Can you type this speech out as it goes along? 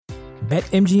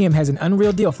BetMGM has an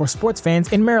unreal deal for sports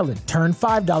fans in Maryland. Turn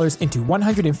 $5 into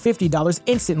 $150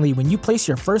 instantly when you place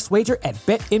your first wager at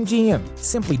BetMGM.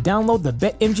 Simply download the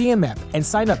BetMGM app and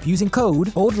sign up using code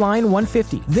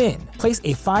OldLine150. Then, place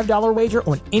a $5 wager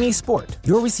on any sport.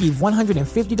 You'll receive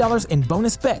 $150 in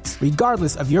bonus bets,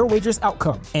 regardless of your wager's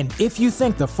outcome. And if you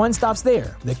think the fun stops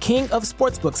there, the King of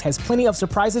Sportsbooks has plenty of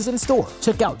surprises in store.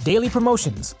 Check out daily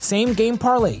promotions, same-game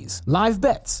parlays, live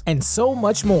bets, and so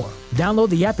much more. Download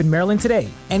the app in Maryland today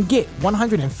and get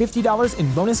 $150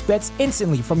 in bonus bets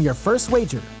instantly from your first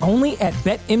wager. Only at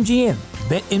BetMGM.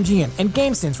 BetMGM and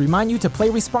GameSense remind you to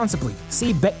play responsibly.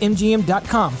 See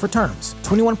BetMGM.com for terms.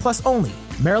 21 plus only.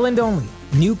 Maryland only.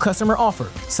 New customer offer.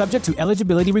 Subject to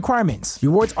eligibility requirements.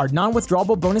 Rewards are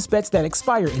non-withdrawable bonus bets that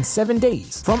expire in 7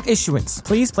 days. From issuance,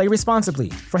 please play responsibly.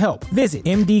 For help, visit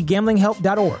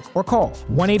mdgamblinghelp.org or call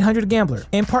 1-800-GAMBLER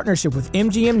in partnership with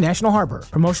MGM National Harbor.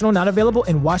 Promotional not available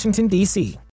in Washington,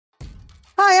 D.C.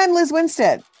 Hi, I'm Liz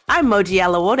Winstead. I'm Moji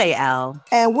Alawode L.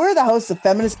 And we're the hosts of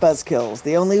Feminist Buzzkills,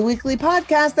 the only weekly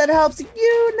podcast that helps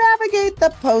you navigate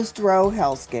the post-Roe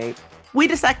hellscape. We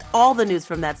dissect all the news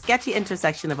from that sketchy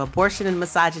intersection of abortion and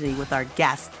misogyny with our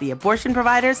guests, the abortion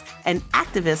providers and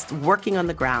activists working on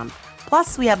the ground.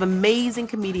 Plus, we have amazing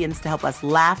comedians to help us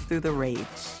laugh through the rage.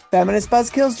 Feminist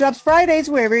Buzzkills drops Fridays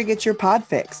wherever you get your pod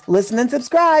fix. Listen and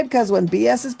subscribe, because when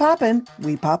BS is poppin',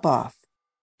 we pop off.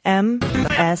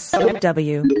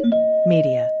 MSW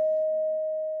Media.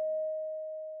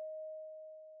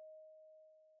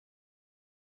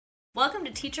 Welcome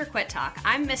to Teacher Quit Talk.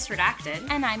 I'm Miss Redacted.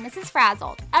 And I'm Mrs.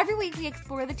 Frazzled. Every week we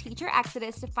explore the teacher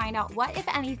exodus to find out what, if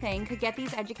anything, could get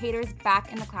these educators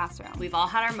back in the classroom. We've all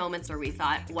had our moments where we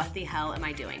thought, what the hell am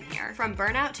I doing here? From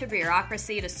burnout to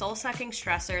bureaucracy to soul-sucking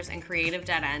stressors and creative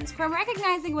dead ends. From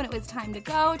recognizing when it was time to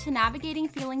go to navigating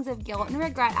feelings of guilt and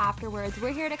regret afterwards,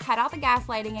 we're here to cut out the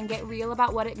gaslighting and get real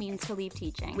about what it means to leave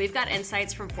teaching. We've got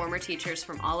insights from former teachers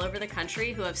from all over the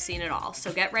country who have seen it all.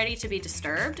 So get ready to be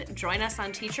disturbed. Join us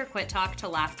on Teacher Quit Talk to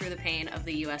laugh through the pain of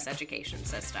the U.S. education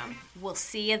system. We'll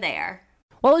see you there.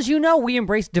 Well, as you know, we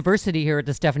embrace diversity here at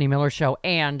the Stephanie Miller Show,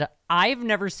 and I've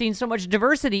never seen so much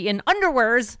diversity in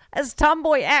underwears as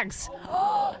Tomboy X.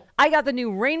 I got the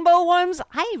new rainbow ones.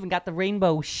 I even got the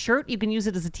rainbow shirt. You can use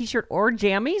it as a t-shirt or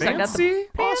jammies. Fancy? I got the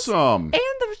pants, awesome. And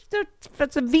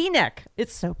that's a V-neck.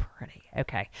 It's so pretty.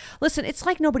 Okay. Listen, it's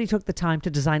like nobody took the time to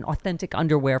design authentic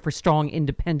underwear for strong,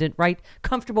 independent, right?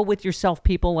 Comfortable with yourself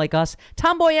people like us.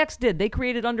 Tomboy X did. They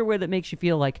created underwear that makes you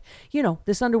feel like, you know,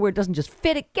 this underwear doesn't just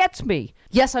fit, it gets me.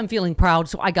 Yes, I'm feeling proud,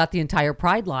 so I got the entire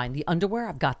Pride line. The underwear,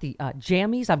 I've got the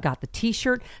jammies, I've got the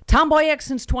t-shirt. Tomboy X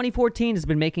since 2014 has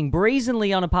been making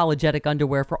brazenly unapologetic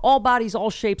underwear for all bodies, all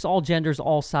shapes, all genders,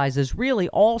 all sizes. Really,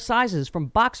 all sizes, from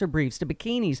boxer briefs to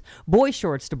bikinis, boy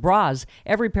shorts to bras.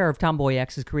 Every pair of Tomboy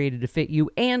X is created to fit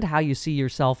you and how you see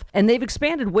yourself. And they've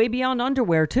expanded way beyond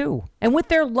underwear, too. And with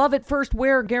their love at first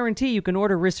wear guarantee, you can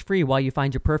order risk-free while you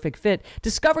find your perfect fit.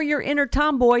 Discover your inner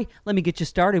tomboy. Let me get you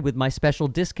started with my special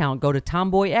discount. Go to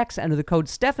Tomboy X, enter the code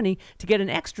Stephanie to get an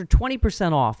extra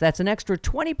 20% off. That's an extra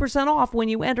 20% off when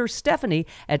you enter Stephanie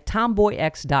at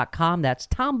tomboyx.com. That's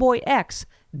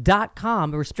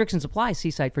tomboyx.com. Restrictions apply. See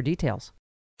site for details.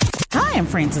 Hi, I'm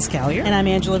Frances Callier. And I'm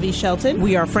Angela V. Shelton.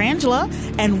 We are Frangela,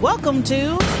 and welcome to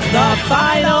The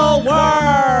Final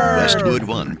Word. Westwood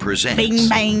One presents Bing,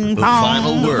 bang, The bong.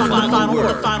 Final Word. The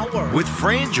Final Word. With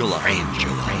Frangela.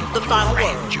 The Final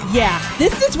Word. Yeah,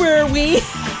 this is where we,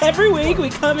 every week, we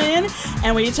come in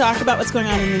and we talk about what's going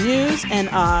on in the news and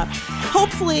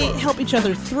hopefully help each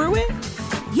other through it.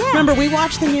 Yeah. Remember, we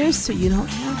watch the news so you don't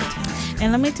have to.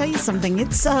 And let me tell you something.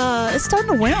 It's starting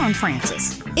to wear on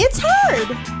Frances. It's hard.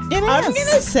 It is. I'm going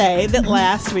to say that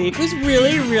last week was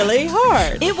really, really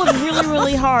hard. It was really,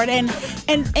 really hard. And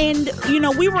you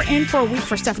know, we were in for a week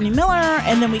for Stephanie Miller,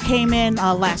 and then we came in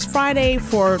last Friday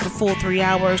for the full 3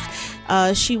 hours.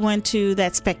 She went to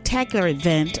that spectacular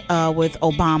event with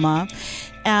Obama.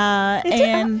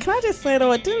 Can I just say,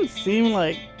 though, it didn't seem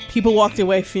like people walked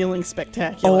away feeling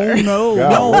spectacular. Oh,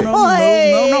 no.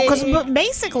 Because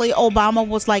basically, Obama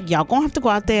was like, y'all gonna have to go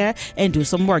out there and do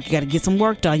some work. You gotta get some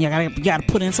work done. You gotta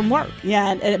put in some work.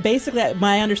 Yeah, and basically,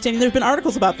 my understanding, there's been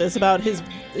articles about this, about his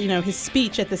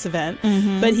speech at this event.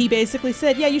 Mm-hmm. But he basically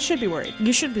said, yeah, you should be worried.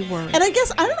 You should be worried. And I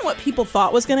guess, I don't know what people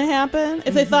thought was going to happen.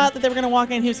 If they thought that they were going to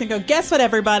walk in, he was going to go, guess what,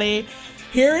 everybody?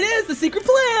 Here it is, the secret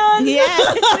plan. Yeah.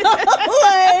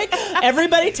 Like,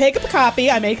 everybody take up a copy.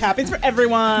 I made copies for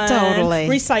everyone. Totally.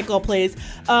 Recycle, please.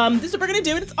 This is what we're going to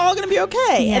do, and it's all going to be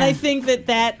okay. Yeah. And I think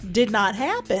that did not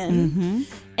happen. Mm-hmm.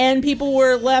 And people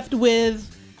were left with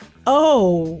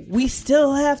oh, we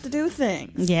still have to do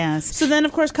things. Yes. So then,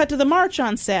 of course, cut to the march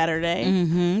on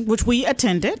Saturday. Which we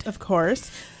attended. Of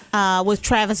course. With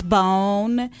Travis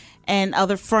Bone and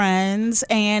other friends.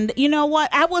 And you know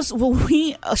what? When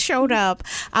we showed up,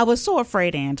 I was so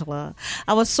afraid, Angela.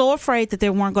 I was so afraid that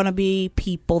there weren't going to be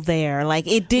people there. Like,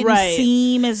 it didn't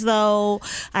seem as though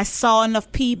I saw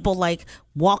enough people, like,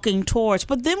 walking towards.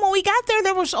 But then when we got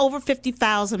there was over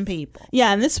 50,000 people.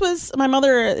 Yeah, and this was my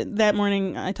mother that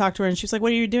morning. I talked to her and she was like,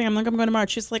 what are you doing? I'm like, I'm going to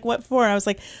march. She's like, what for? I was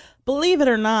like, believe it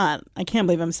or not, I can't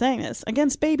believe I'm saying this,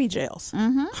 against baby jails.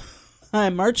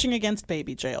 I'm marching against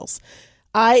baby jails.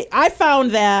 I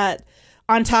found that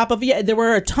on top of, there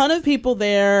were a ton of people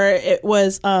there. It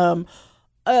was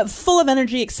full of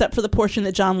energy except for the portion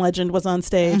that John Legend was on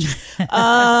stage.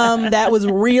 That was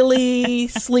really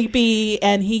sleepy.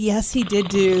 And he did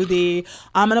do the,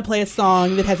 I'm going to play a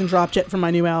song that hasn't dropped yet from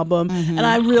my new album. And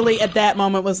I really, at that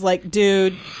moment, was like,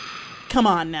 dude, come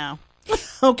on now.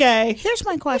 Okay. Here's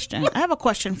my question. I have a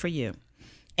question for you.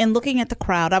 And looking at the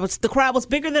crowd, the crowd was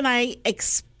bigger than I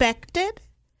expected.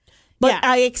 But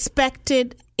I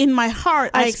expected, in my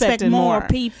heart, I expected more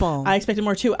people. I expected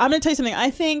more too. I'm going to tell you something. I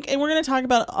think, and we're going to talk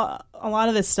about a lot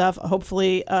of this stuff,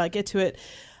 hopefully get to it.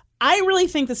 I really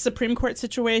think the Supreme Court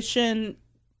situation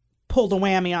pulled a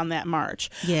whammy on that march.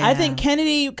 Yeah. I think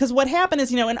Kennedy, because what happened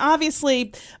is, and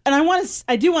obviously, and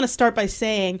I do want to start by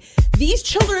saying these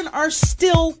children are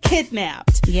still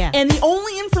kidnapped. Yeah. And the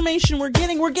only information we're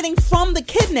getting from the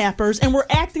kidnappers, and we're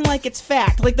acting like it's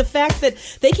fact. Like the fact that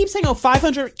they keep saying,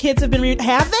 500 kids have been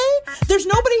have they? There's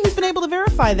nobody who's been able to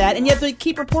verify that, and yet they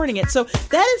keep reporting it. So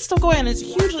that is still going on. It's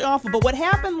hugely awful. But what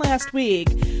happened last week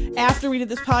after we did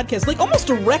this podcast, like almost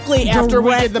directly after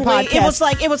we did the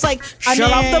podcast, it was like shut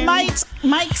off the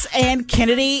mics, and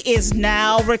Kennedy is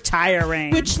now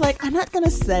retiring. Which, like, I'm not going to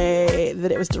say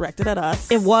that it was directed at us.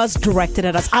 It was directed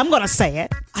at us. I'm going to say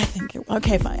it. I think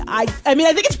okay, fine. I mean,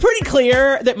 I think it's pretty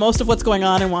clear that most of what's going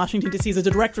on in Washington, D.C. is a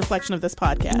direct reflection of this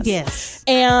podcast. Yes.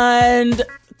 And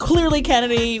clearly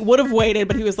Kennedy would have waited,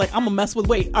 but he was like, I'm going to mess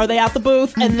with, are they out the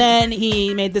booth? And then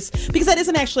he made this, because that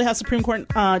isn't actually how Supreme Court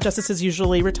justices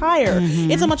usually retire.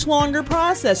 It's a much longer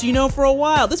process, for a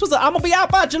while. This was I'm going to be out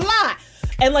by July.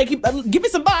 And like, give me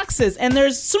some boxes. And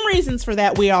there's some reasons for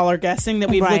that. We all are guessing that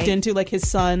we've looked into, like his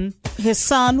son. His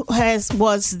son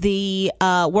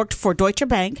worked for Deutsche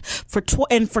Bank for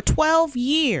 12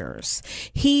 years.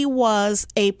 He was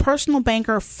a personal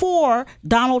banker for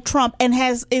Donald Trump and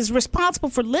is responsible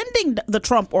for lending the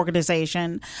Trump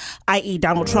organization, i.e.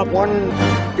 Donald Trump,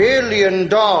 $1 billion.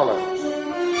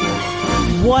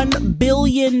 $1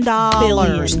 billion.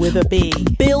 Billion with a B.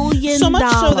 Billion. So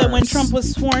much so that when Trump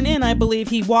was sworn in, I believe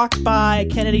he walked by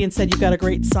Kennedy and said, "You've got a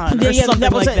great son," or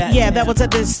something like that. Yeah, that was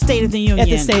at the State of the Union. At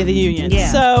the State of the Union.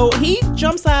 Yeah. So he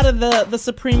jumps out of the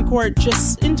Supreme Court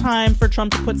just in time for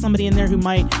Trump to put somebody in there who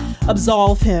might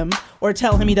absolve him or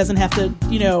tell him he doesn't have to,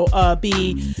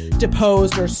 be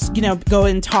deposed or, go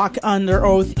and talk under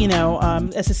oath,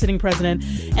 as a sitting president,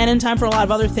 and in time for a lot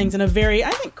of other things in a very, I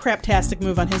think, craptastic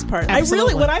move on his part.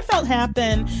 Absolutely. What I felt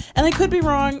happened, and I could be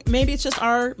wrong, maybe it's just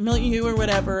our milieu or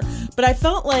whatever, but I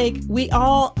felt like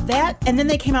and then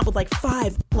they came out with like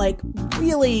 5, like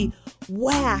really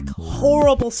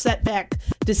horrible setback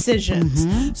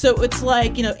decisions. So it's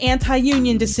like,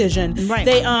 anti-union decision. Right.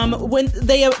 They when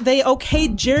they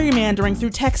okayed gerrymandering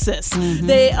through Texas.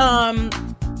 They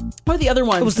what are the other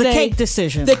ones? It was the cake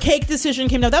decision. The cake decision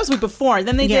came out. That was the week before.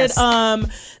 Then they did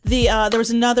there was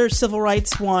another civil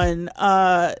rights one.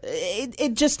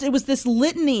 It was this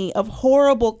litany of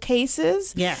horrible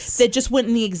cases. Yes. That just went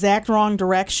in the exact wrong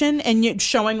direction, and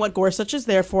showing what Gorsuch is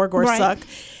there for. Gorsuch. Right.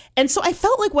 And so I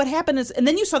felt like what happened is, and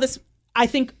then you saw this, I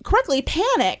think correctly,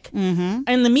 panic in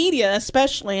the media,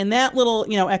 especially in that little,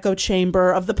 echo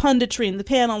chamber of the punditry and the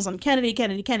panels on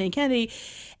Kennedy.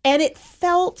 And it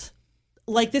felt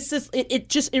like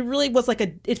it really was like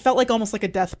it felt like almost like a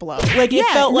death blow. Like it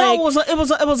felt like it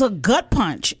was a gut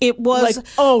punch. It was like,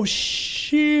 oh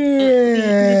shit.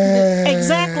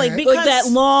 Exactly. Because like that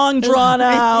long drawn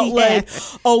out, like,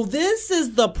 oh, this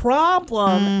is the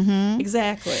problem.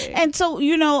 Exactly. And so,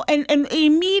 and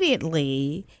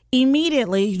immediately,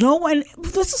 no one,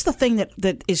 this is the thing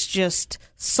that is just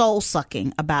soul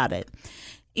sucking about it.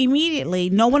 Immediately,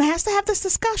 no one has to have this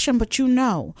discussion, but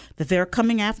that they're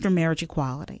coming after marriage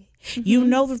equality. You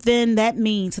know that then that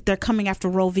means that they're coming after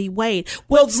Roe v. Wade.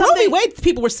 Well, Roe v. Wade,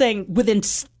 people were saying within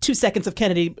 2 seconds of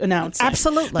Kennedy announcing.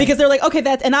 Absolutely. Because they're like, okay,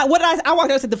 I walked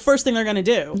out and said the first thing they're going to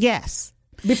do. Yes.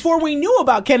 Before we knew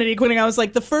about Kennedy quitting, I was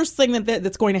like, the first thing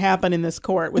that's going to happen in this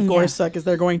court with Gorsuch is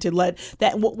they're going to let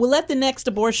the next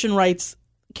abortion rights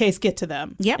case get to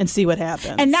them Yep. and see what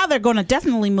happens. And now they're going to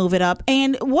definitely move it up.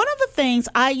 And one of the things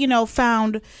I,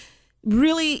 found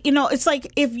really, it's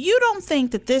like if you don't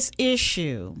think that this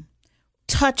issue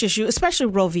touches you, especially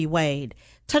Roe v. Wade,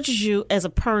 touches you as a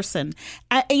person,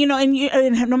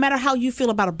 and no matter how you feel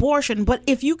about abortion, but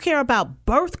if you care about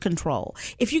birth control,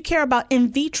 if you care about in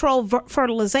vitro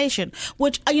fertilization,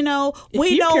 which, if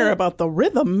you care about the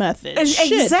rhythm method,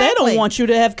 shit, they don't want you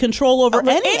to have control over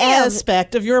any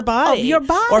aspect of your body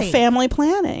or family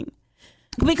planning.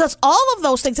 Because all of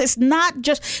those things, it's not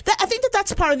just that. I think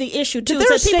that's part of the issue too.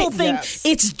 Is that people think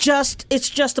it's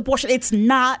just abortion. It's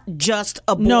not just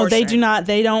abortion. No, they do not.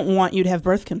 They don't want you to have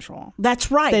birth control.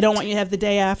 That's right. They don't want you to have the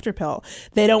day after pill.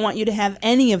 They don't want you to have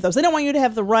any of those. They don't want you to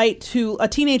have the right to a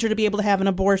teenager to be able to have an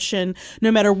abortion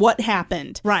no matter what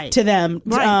happened to them.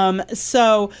 Right.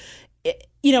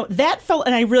 That felt,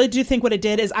 and I really do think what it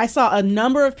did is I saw a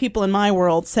number of people in my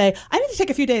world say, I need to take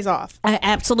a few days off.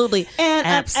 Absolutely. And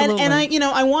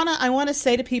I want to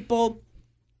say to people,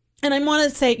 and I want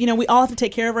to say, we all have to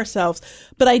take care of ourselves.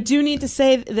 But I do need to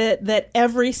say that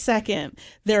every second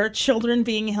there are children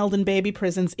being held in baby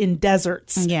prisons in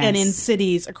deserts and in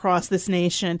cities across this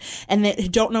nation, and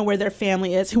that don't know where their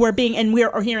family is, who are being, and we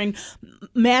are hearing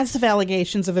massive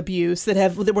allegations of abuse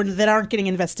that aren't getting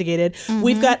investigated. Mm-hmm.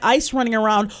 We've got ICE running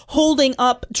around holding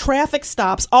up traffic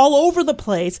stops all over the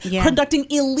place, conducting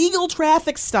illegal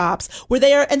traffic stops where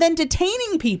they are, and then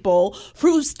detaining people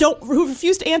who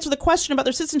refuse to answer the question about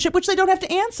their citizenship, which they don't have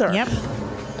to answer. Yep.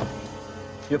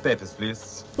 Your papers,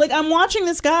 please. Like, I'm watching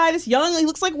this guy, this young, he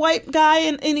looks like white guy,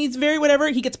 and he's very whatever.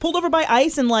 He gets pulled over by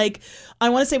ICE, and I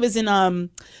want to say it was in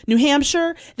New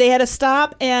Hampshire. They had a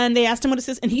stop, and they asked him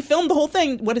and he filmed the whole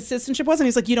thing, what his citizenship was, and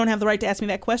he's like, you don't have the right to ask me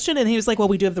that question. And he was like, well,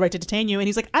 we do have the right to detain you. And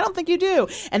he's like, I don't think you do.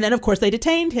 And then, of course, they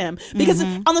detained him. Because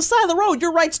on the side of the road,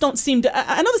 your rights don't seem to,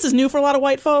 I know this is new for a lot of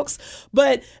white folks,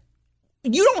 but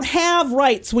you don't have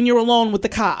rights when you're alone with the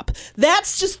cop.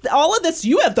 That's just all of this.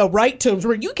 You have the right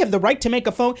to make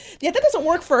a phone. Yeah, that doesn't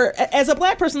work as a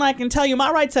black person. I can tell you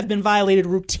my rights have been violated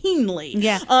routinely.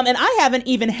 Yeah. And I haven't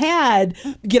even had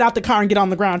get out the car and get on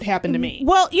the ground happen to me.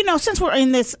 Well, since we're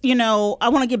in this, I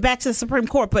want to get back to the Supreme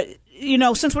Court, but,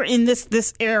 since we're in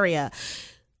this area,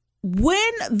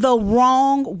 when the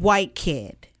wrong white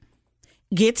kid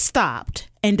gets stopped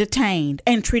and detained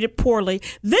and treated poorly,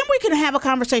 then we can have a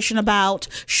conversation about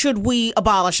should we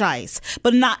abolish ICE,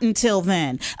 but not until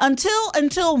then.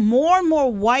 Until more and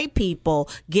more white people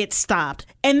get stopped,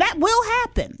 and that will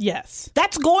happen. Yes,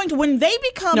 that's going to, when they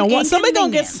become somebody don't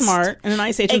get smart, and an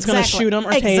ICE agent's going to shoot them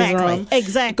or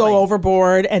taser them, go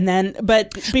overboard, and then.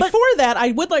 But before that,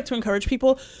 I would like to encourage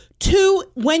people to,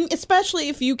 especially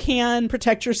if you can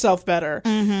protect yourself better.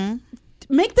 Mm-hmm.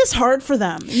 Make this hard for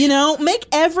them, make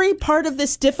every part of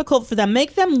this difficult for them.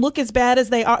 Make them look as bad as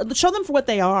they are. Show them for what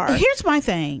they are. Here's my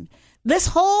thing. This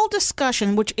whole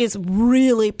discussion, which is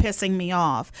really pissing me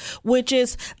off, which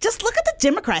is just look at the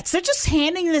Democrats. They're just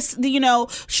handing this,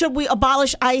 should we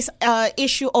abolish ICE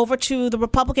issue over to the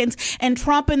Republicans, and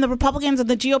Trump and the Republicans and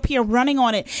the GOP are running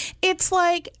on it. It's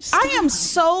like, I am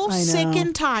so sick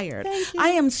and tired.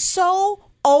 I am so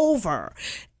over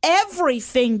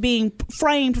everything being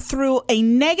framed through a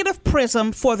negative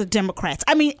prism for the Democrats.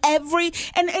 I mean, and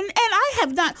I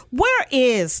have not. Where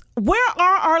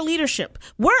are our leadership?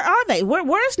 Where are they?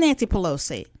 Where's Nancy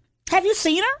Pelosi? Have you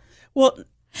seen her? Well,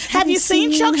 have you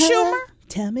seen Chuck Schumer?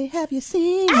 Tell me, have you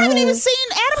seen her? I haven't even seen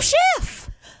Adam Schiff.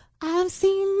 I've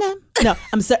seen them. No,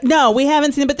 I'm sorry. No, we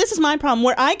haven't seen it. But this is my problem.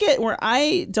 Where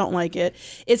I don't like it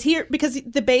is here, because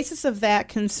the basis of that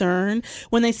concern,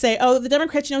 when they say, "Oh, the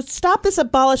Democrats, stop this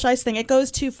abolish ICE thing. It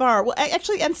goes too far." Well,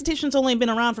 actually, institution's only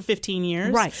been around for 15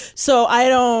 years, right? So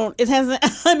it hasn't.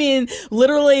 I mean,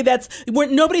 literally,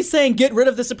 nobody's saying get rid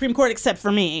of the Supreme Court except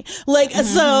for me. I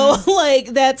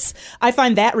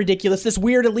find that ridiculous. This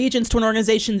weird allegiance to an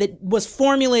organization that was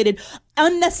formulated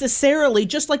unnecessarily,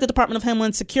 just like the Department of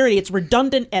Homeland Security. It's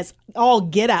redundant as all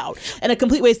get out and a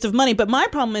complete waste of money. But my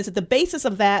problem is that the basis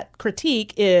of that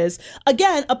critique is,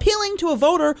 again, appealing to a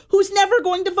voter who's never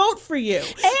going to vote for you.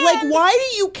 Why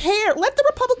do you care? Let the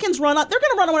Republicans run on. They're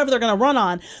going to run on whatever they're going to run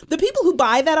on. The people who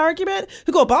buy that argument,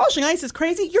 who go abolishing ICE is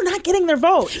crazy, you're not getting their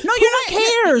vote. No, Who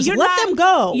cares? Let them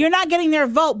go. You're not getting their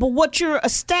vote. But what you're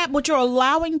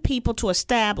allowing people to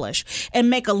establish and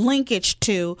make a linkage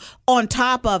to on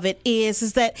top of it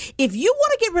is that if you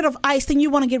want to get rid of ICE, then you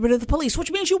want to get rid of the police,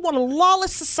 which means you want a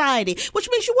lawless society, which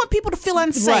means you want people to feel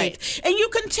unsafe. Right. And you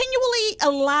continually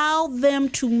allow them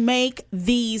to make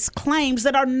these claims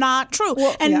that are not true.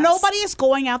 Well, and nobody is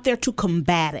going out there to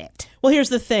combat it. Well, here's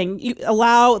the thing. You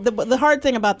allow the hard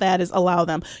thing about that is allow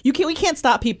them. We can't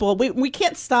stop people. We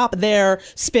can't stop their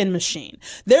spin machine.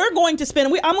 They're going to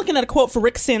spin. I'm looking at a quote for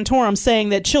Rick Santorum saying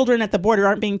that children at the border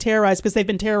aren't being terrorized because they've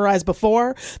been terrorized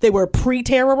before. They were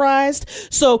pre-terrorized.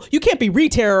 So you can't be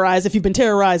re-terrorized if you've been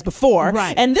terrorized before.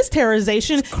 Right. And this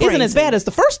terrorization isn't as bad as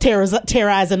the first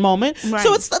terrorizing moment. Right.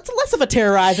 So it's less of a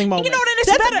terrorizing moment. You know,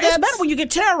 it's better when you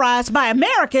get terrorized by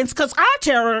Americans because our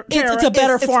terror it's a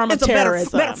better form of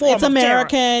terrorism. It's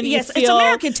American. Yes, it's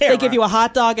American terror. They give you a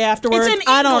hot dog afterwards. It's in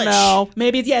I don't English. know.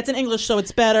 Maybe it's in English, so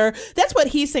it's better. That's what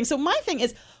he's saying. So my thing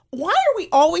is, why are we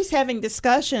always having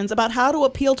discussions about how to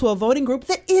appeal to a voting group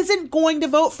that isn't going to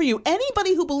vote for you?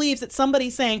 Anybody who believes that somebody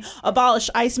saying abolish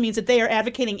ICE means that they are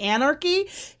advocating anarchy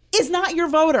is not your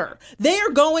voter. They are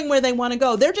going where they want to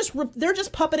go. They're just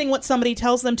puppeting what somebody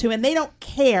tells them to, and they don't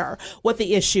care what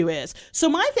the issue is. So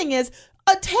my thing is,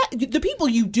 the people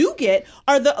you do get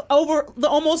are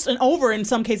almost in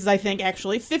some cases, I think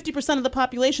actually 50% of the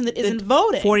population that isn't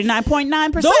voting.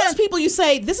 49.9%. Those people you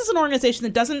say this is an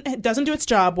organization that doesn't do its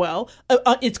job well.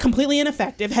 It's completely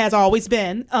ineffective. Has always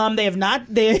been. They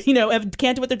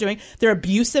can't do what they're doing. They're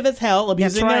abusive as hell,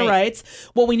 abusing their rights.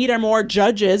 What we need are more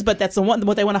judges, but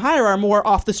what they want to hire are more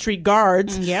off the street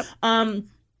guards. Yep.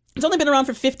 It's only been around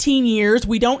for 15 years.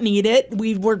 We don't need it.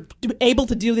 We were able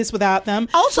to do this without them.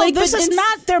 Also, this is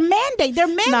not their mandate. Their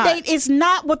mandate is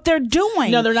not what they're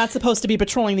doing. No, they're not supposed to be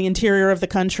patrolling the interior of the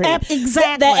country.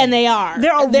 Exactly. And they are.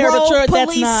 They're a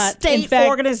police state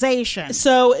organization.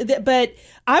 So, but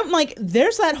I'm like,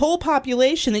 there's that whole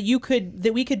population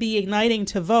that we could be igniting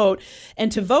to vote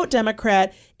and to vote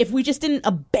Democrat if we just didn't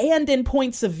abandon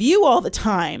points of view all the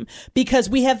time, because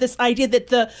we have this idea that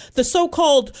the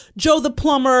so-called Joe the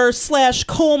plumber /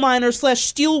 coal miner /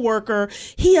 steel worker,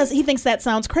 he thinks that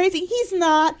sounds crazy. He's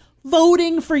not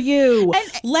voting for you.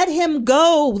 And let him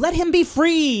go. Let him be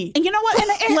free. And you know what?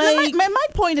 And my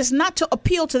point is not to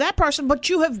appeal to that person, but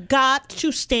you have got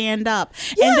to stand up.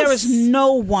 Yes. And there is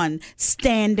no one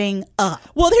standing up.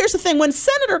 Well, here's the thing. When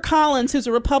Senator Collins, who's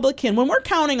a Republican, when we're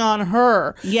counting on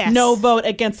her no vote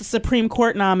against the Supreme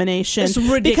Court nomination. It's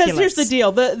ridiculous. Because here's the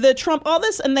deal. The Trump, all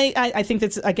this, and I think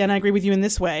that's, again, I agree with you in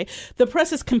this way. The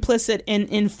press is complicit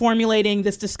in formulating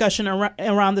this discussion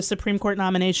around the Supreme Court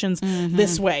nominations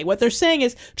this way. What they're saying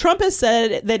is Trump has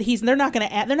said that they're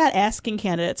not asking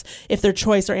candidates if they're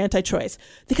choice or anti-choice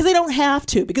because they don't have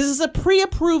to, because it's a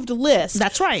pre-approved list.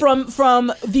 That's right.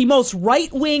 From the most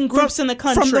right-wing groups in the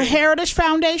country. From the Heritage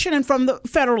Foundation and from the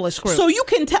Federalist Group. So you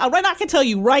can tell, right now I can tell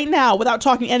you right now without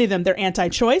talking to any of them, they're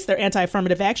anti-choice, they're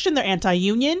anti-affirmative action, they're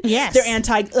anti-union, yes, they're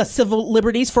anti-civil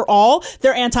liberties for all,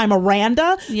 they're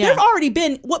anti-Miranda. Yeah. There have already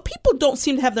been, what people don't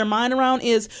seem to have their mind around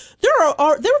is there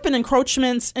have been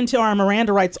encroachments into our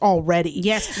Miranda rights already.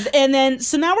 Yes. And then,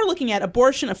 so now we're looking at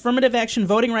abortion, affirmative action,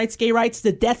 voting rights, gay rights,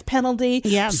 the death penalty,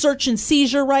 search and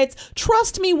seizure rights.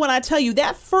 Trust me when I tell you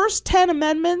that first 10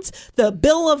 amendments, the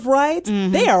Bill of Rights,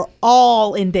 they are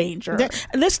all in danger.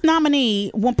 This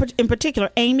nominee, in particular,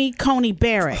 Amy Coney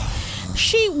Barrett,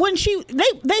 they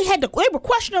were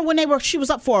questioning her when she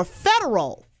was up for a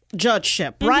federal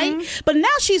judgeship, right? But now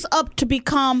she's up to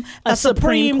become a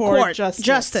Supreme Court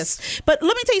justice. But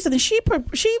let me tell you something.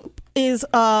 She is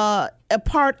a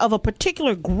part of a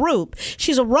particular group.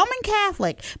 She's a Roman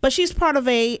Catholic, but she's part of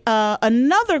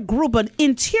another group, an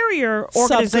interior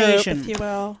organization, subgroup, if you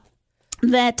will.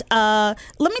 That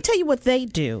let me tell you what they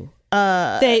do.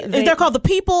 They're called the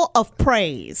People of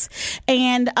Praise,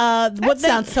 and that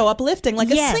sounds so uplifting,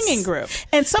 like a singing group.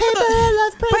 And some people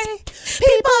of praise,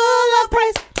 people of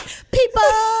praise, people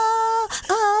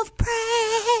of praise.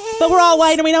 But we're all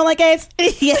white and we don't like gays.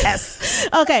 Yes.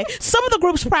 Okay. Some of the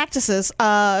group's practices,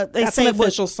 that's an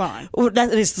official song.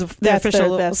 That is their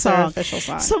official song. Their official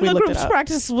song. Some of the group's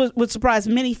practices would surprise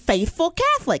many faithful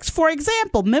Catholics. For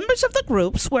example, members of the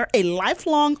group swear a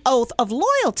lifelong oath of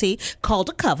loyalty called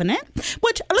a covenant.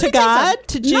 Which to God,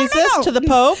 to Jesus, to the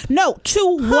Pope? No,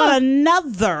 to one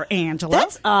another, Angela.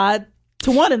 That's odd.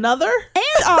 To one another?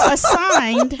 And are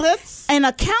assigned and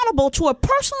accountable to a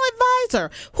personal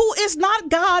advisor who is not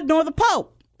God nor the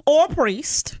Pope or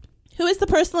priest. Who is the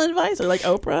personal advisor? Like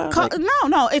Oprah?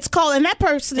 No. It's called, and that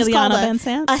person is Ileana called Van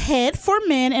Sant? a head for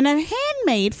men and a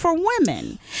handmaid for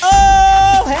women.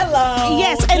 Oh, hello.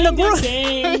 Yes, and the group.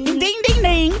 Ding,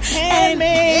 ding.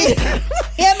 Handmaid.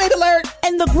 Handmaid alert.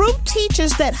 And the group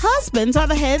teaches that husbands are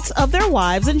the heads of their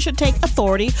wives and should take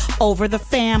authority over the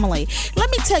family.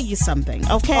 Let me tell you something,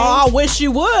 okay? Oh, I wish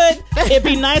you would. It'd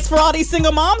be nice for all these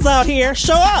single moms out here.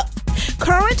 Show up.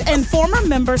 Current and former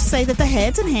members say that the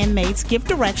heads and handmaids give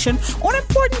direction on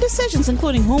important decisions,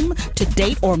 including whom to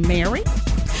date or marry,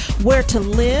 where to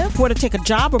live, where to take a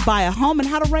job or buy a home, and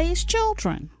how to raise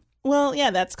children. Well,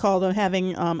 yeah, that's called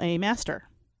having a master,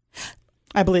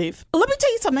 I believe. Let me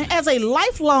tell you something. As a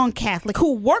lifelong Catholic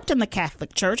who worked in the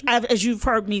Catholic Church, as you've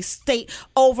heard me state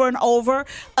over and over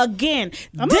again,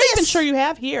 I'm not even sure you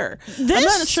have here. I'm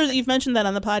not sure that you've mentioned that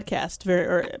on the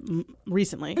podcast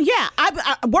recently. Yeah,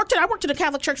 I worked in the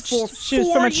Catholic Church for 4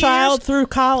 years. From a child through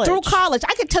college.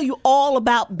 I could tell you all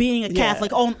about being a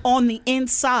Catholic on the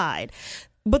inside.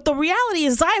 But the reality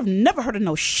is, I have never heard of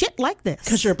no shit like this.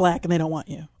 Because you're black and they don't want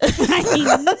you.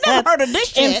 I never heard of this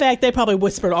shit. In fact, they probably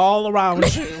whispered all around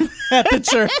you at the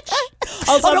church.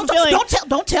 Also,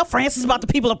 don't tell Frances about the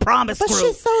people of Promise But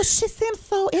Group. she seems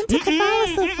so into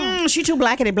Catholicism. She's too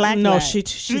blackity black. No,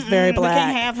 she's very black. We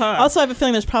can't have her. Also, I have a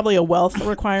feeling there's probably a wealth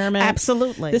requirement.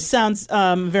 Absolutely. This sounds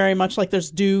very much like there's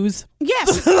dues.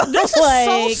 Yes, this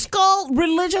is so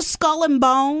religious skull and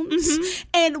bones.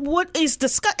 And what is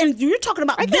disgusting? And you're talking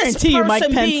about. I guarantee you, Mike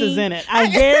Pence is in it. I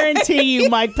guarantee you,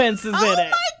 Mike Pence is in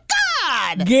it. Oh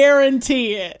my God!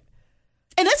 Guarantee it.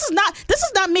 And this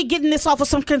is not me getting this off of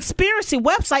some conspiracy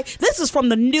website. This is from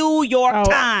the New York Times.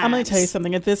 I'm going to tell you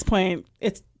something. At this point,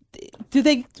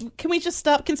 can we just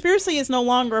stop? Conspiracy is no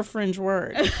longer a fringe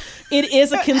word. It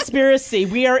is a conspiracy.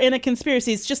 We are in a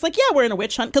conspiracy. It's just like, yeah, we're in a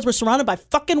witch hunt because we're surrounded by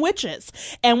fucking witches.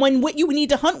 And you need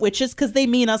to hunt witches because they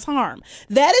mean us harm.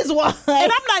 That is why.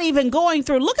 And I'm not even going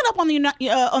through. Look it up on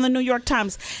the New York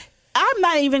Times. I'm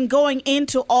not even going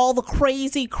into all the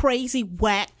crazy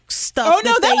whack stuff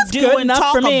that they do and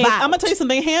talk for me. about. I'm gonna tell you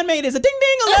something. Handmaid is a ding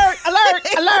ding alert.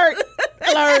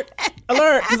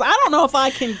 Because I don't know if I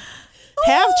can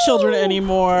have children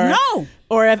anymore. No.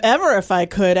 Or if I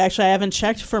could. Actually, I haven't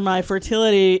checked for my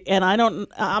fertility, and I'm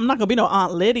not gonna be no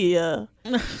Aunt Lydia.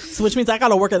 So, which means I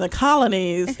gotta work in the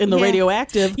colonies in the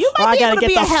radioactive. You might be able to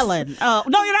be a Helen. No,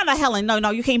 you're not a Helen. No,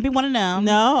 you can't be one of them.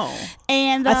 No.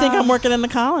 And I think I'm working in the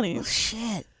colonies.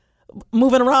 Shit.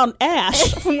 Moving around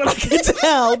Ash, from what I can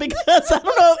tell, because I don't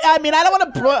know. I mean, I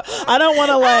don't want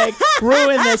to like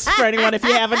ruin this for anyone if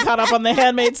you haven't caught up on The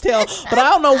Handmaid's Tale. But I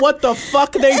don't know what the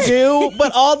fuck they do.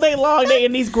 But all day long, they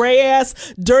in these gray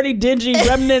ass, dirty, dingy,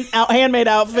 remnant handmaid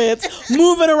outfits,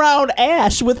 moving around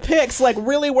Ash with picks, like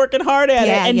really working hard at it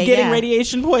and getting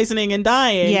radiation poisoning and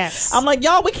dying. Yes, I'm like,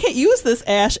 y'all, we can't use this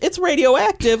Ash. It's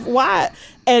radioactive. Why?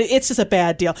 And it's just a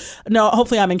bad deal. No,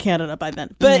 hopefully I'm in Canada by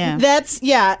then. But that's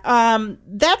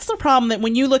the problem that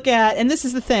when you look at, and this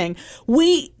is the thing,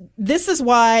 this is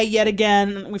why, yet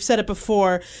again, we've said it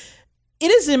before, it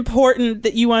is important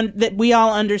that that we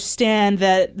all understand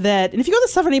that, and if you go to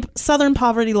the Southern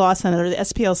Poverty Law Center, the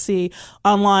SPLC,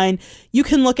 online, you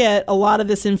can look at a lot of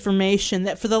this information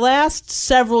that for the last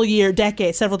several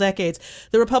decades,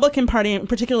 the Republican Party, and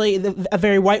particularly a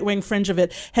very right-wing fringe of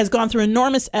it, has gone through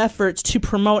enormous efforts to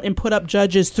promote and put up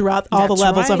judges throughout all the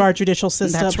levels of our judicial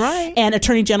system. That's right. And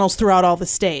attorney generals throughout all the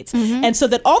states. Mm-hmm. And so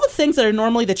that all the things that are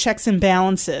normally the checks and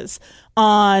balances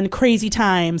on crazy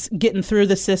times getting through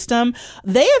the system,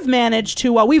 they have managed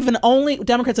to, while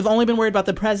Democrats have only been worried about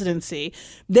the presidency,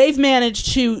 they've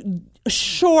managed to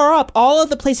shore up all of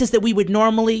the places that we would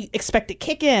normally expect to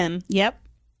kick in. Yep.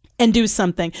 And do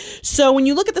something. So when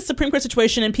you look at the Supreme Court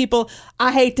situation and people,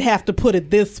 I hate to have to put it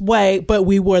this way, but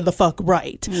we were the fuck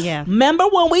right. Yeah. Remember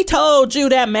when we told you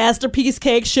that Masterpiece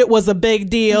Cake shit was a big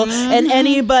deal? Mm-hmm. And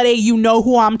anybody, you know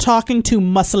who I'm talking to,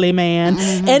 muscly man.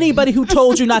 Mm-hmm. Anybody who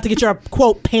told you not to get your,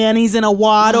 quote, panties in a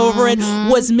wad over it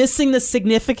was missing the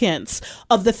significance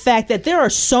of the fact that there are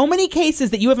so many cases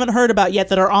that you haven't heard about yet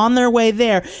that are on their way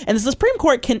there. And the Supreme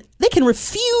Court can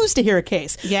refuse to hear a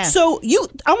case. Yeah. So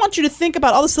I want you to think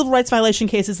about all the civil rights violation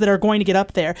cases that are going to get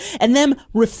up there and them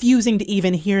refusing to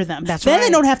even hear them. That's then right. They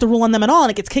don't have to rule on them at all,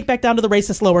 and it gets kicked back down to the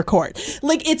racist lower court.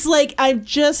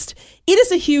 It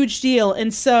is a huge deal.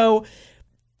 And so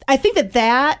I think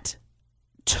that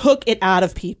took it out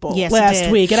of people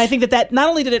last week. And I think that not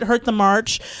only did it hurt the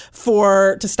march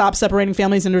to stop separating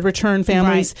families and to return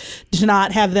families to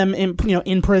not have them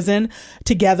in prison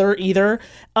together either.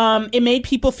 It made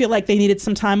people feel like they needed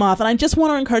some time off. And I just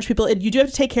want to encourage people, you do have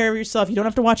to take care of yourself. You don't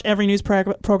have to watch every news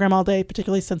program all day,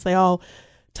 particularly since they all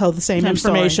tell the same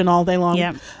information all day long.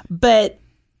 Yeah.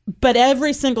 But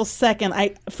every single second,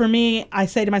 I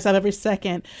say to myself every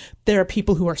second, there are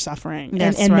people who are suffering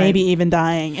and maybe even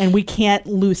dying, and we can't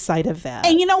lose sight of that.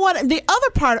 And you know what? The other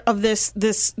part of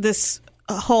this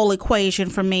whole equation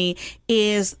for me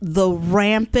is the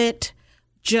rampant,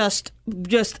 just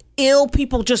ill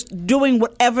people just doing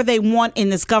whatever they want in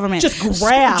this government. Just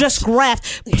graft.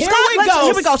 Here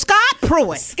we go. Scott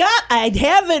Pruitt. Scott, I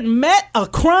haven't met a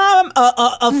crime,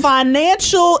 a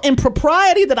financial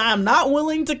impropriety that I am not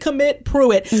willing to commit.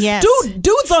 Pruitt. Yes.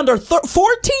 Dude's under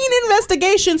 14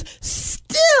 investigations,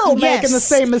 still making the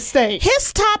same mistake.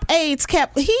 His top aides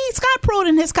Scott Pruitt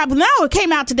and his now it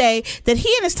came out today that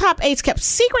he and his top aides kept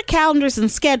secret calendars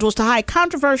and schedules to hide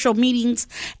controversial meetings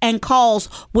and calls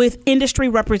with industry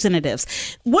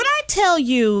representatives. When I tell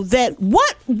you that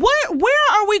where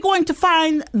are we going to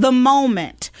find the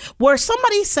moment where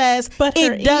somebody says but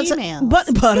her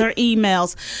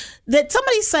emails that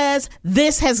somebody says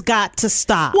this has got to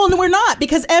stop? Well, no, we're not,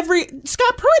 because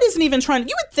Scott Pruitt isn't even trying.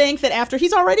 You would think that after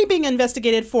he's already being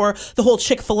investigated for the whole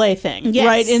Chick-fil-A thing,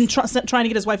 right? In trying to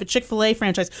get his wife a Chick-fil-A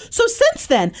franchise. So since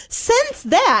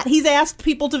that, he's asked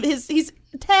people he's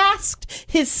tasked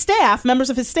his staff, members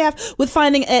of his staff, with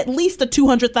finding at least a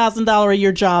 $200,000 a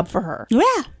year job for her.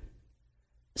 Yeah.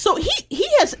 So he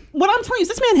has, what I'm telling you is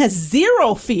this man has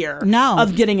zero fear No.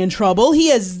 of getting in trouble. He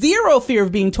has zero fear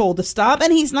of being told to stop,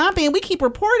 and he's not being, we keep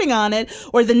reporting on it,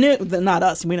 or not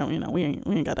us, we don't, we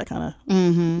ain't got that kind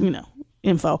of,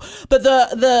 info. But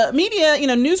the media,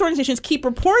 news organizations keep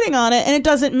reporting on it, and it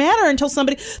doesn't matter until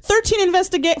 14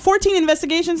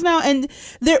 investigations now, and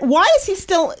why is he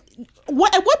still...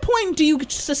 At what point do you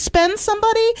suspend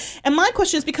somebody? And my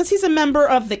question is, because he's a member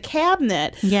of the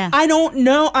cabinet, I don't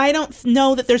know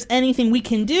that there's anything we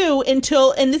can do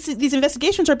until, and these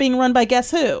investigations are being run by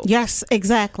guess who? Yes,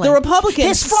 exactly. The Republicans.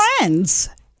 His friends.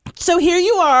 So here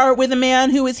you are with a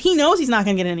man he knows he's not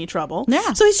going to get in any trouble.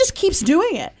 Yeah. So he just keeps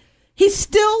doing it. He's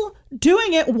still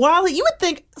doing it while you would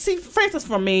think, see, Francis,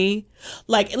 for me,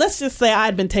 like, let's just say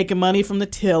I'd been taking money from the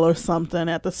till or something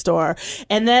at the store,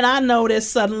 and then I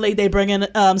noticed suddenly they bring in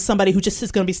somebody who just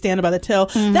is going to be standing by the till.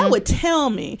 That would tell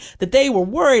me that they were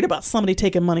worried about somebody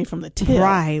taking money from the till.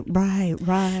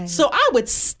 Right. So I would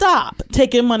stop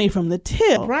taking money from the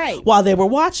till while they were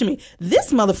watching me.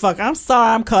 This motherfucker, I'm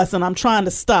sorry I'm cussing, I'm trying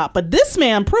to stop, but this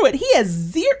man Pruitt,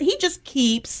 he just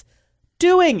keeps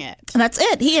doing it. And that's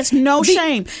it. He has no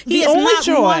shame. He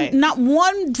has not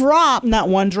one drop.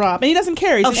 And he doesn't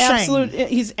care.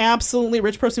 He's absolutely a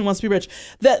rich person who wants to be rich.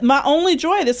 My only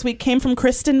joy this week came from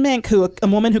Kristen Mink, a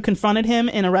woman who confronted him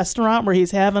in a restaurant where he's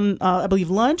having, I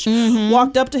believe, lunch,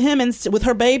 walked up to him and with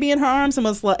her baby in her arms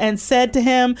and said to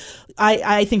him,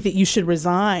 I think that you should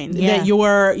resign, that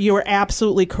you're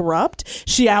absolutely corrupt.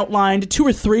 She outlined 2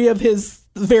 or 3 of his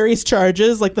various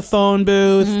charges, like the phone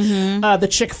booth, the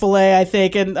Chick-fil-A, I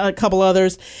think, and a couple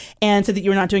others, and said that you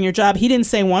were not doing your job. He didn't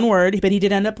say one word, but he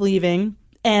did end up leaving.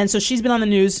 And so she's been on the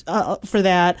news for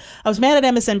that. I was mad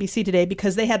at MSNBC today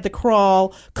because they had the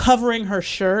crawl covering her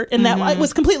shirt, and that it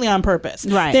was completely on purpose.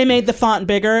 Right. They made the font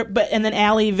bigger, and then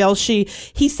Ali Velshi,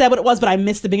 he said what it was, but I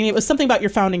missed the beginning. It was something about your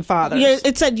founding fathers. Yeah,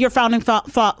 it said your founding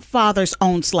fathers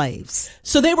owned slaves.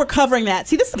 So they were covering that.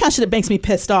 See, this is the kind of shit that makes me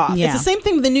pissed off. Yeah. It's the same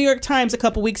thing with the New York Times a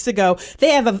couple weeks ago.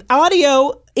 They have an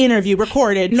audio interview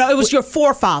recorded. No, it was your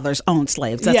forefathers owned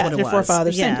slaves. That's what it was. Your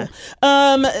forefathers. Yeah.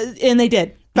 And they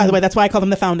did. By the way, that's why I call them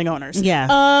the founding owners. Yeah.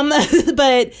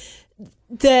 But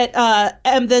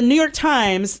the New York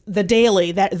Times, The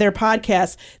Daily, their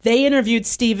podcast, they interviewed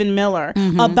Stephen Miller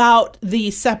about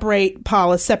the separate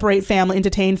family,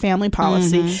 entertain family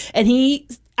policy, and he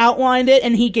outlined it,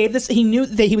 and he knew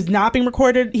that he was not being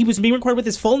recorded. He was being recorded with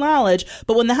his full knowledge.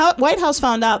 But when the White House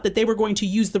found out that they were going to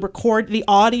use the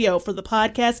audio for the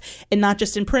podcast and not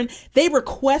just in print, they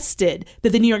requested that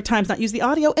the New York Times not use the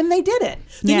audio, and they did it.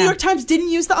 The New York Times didn't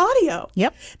use the audio.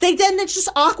 Yep. They then just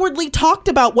awkwardly talked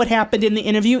about what happened in the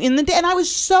interview in the day, and I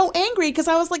was so angry because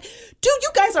I was like, dude, you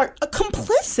guys are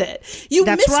complicit. You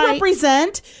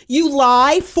misrepresent, you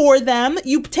lie for them,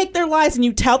 you take their lies and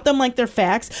you tout them like they're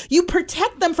facts, you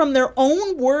protect them from their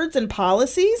own words and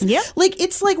policies. Yep.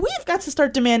 It's like we've got to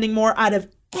start demanding more out of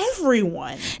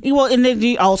everyone. Well, and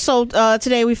then also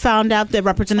today we found out that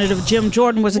Representative Jim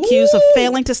Jordan was accused of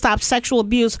failing to stop sexual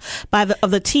abuse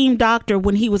of the team doctor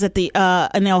when he was at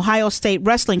an Ohio State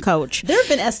wrestling coach. There have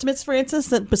been estimates, Francis,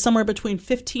 that somewhere between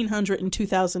 1,500 and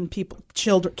 2,000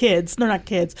 kids, they're not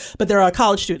kids, but they're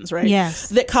college students, right? Yes.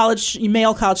 That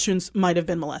male college students might have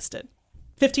been molested.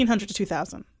 1,500 to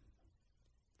 2,000.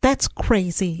 That's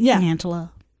crazy,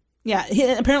 Angela. Yeah,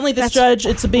 apparently this judge,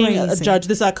 being a judge,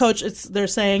 this coach, they're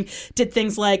saying, did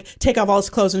things like take off all his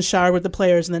clothes and shower with the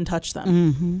players and then touch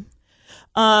them.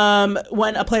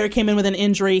 When a player came in with an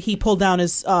injury, he pulled down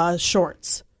his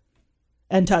shorts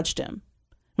and touched him.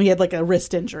 When he had like a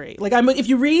wrist injury. Like if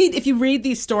you read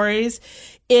these stories,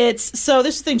 This is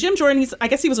the thing. Jim Jordan, I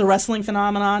guess he was a wrestling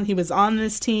phenomenon. He was on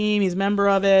this team. He's a member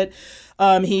of it.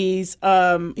 He's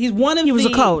one of. He was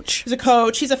a coach. He's a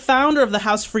coach. He's a founder of the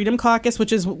House Freedom Caucus,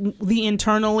 which is the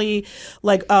internally,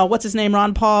 like, what's his name,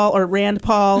 Rand Paul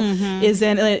is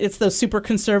in. It's the super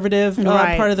conservative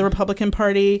part of the Republican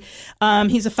Party.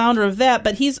 He's a founder of that,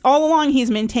 but all along he's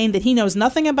maintained that he knows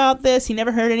nothing about this. He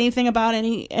never heard anything about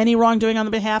any wrongdoing on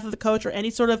the behalf of the coach or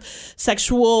any sort of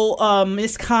sexual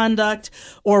misconduct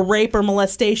or rape or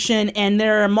molestation. And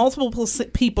there are multiple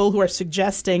people who are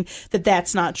suggesting that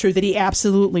that's not true. That he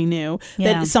absolutely knew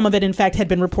that some of it, in fact, had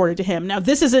been reported to him. Now,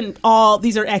 these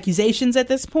are accusations at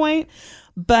this point,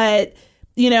 but,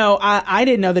 I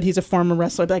didn't know that he's a former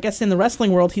wrestler, but I guess in the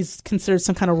wrestling world, he's considered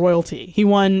some kind of royalty. He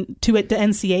won 2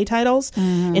 NCAA titles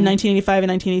in 1985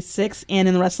 and 1986, and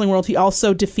in the wrestling world, he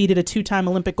also defeated a 2-time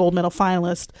Olympic gold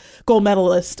medalist.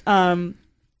 And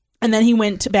then he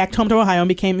went back home to Ohio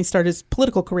and he started his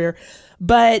political career.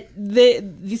 But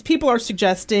these people are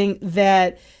suggesting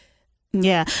that.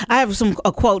 Yeah, I have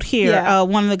a quote here. Yeah.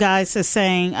 One of the guys is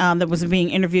saying that was being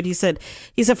interviewed. He said,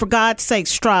 for God's sake,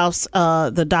 Strauss,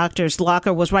 the doctor's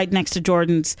locker was right next to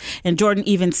Jordan's, and Jordan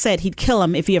even said he'd kill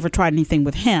him if he ever tried anything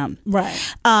with him. Right.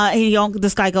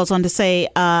 This guy goes on to say,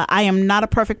 I am not a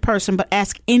perfect person, but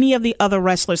ask any of the other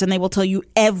wrestlers, and they will tell you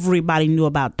everybody knew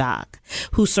about Doc,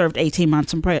 who served 18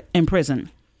 months in prison.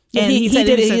 And he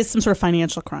did some sort of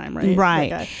financial crime, right?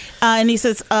 Right. And he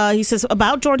says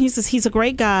about Jordan, he's a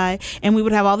great guy, and we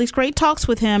would have all these great talks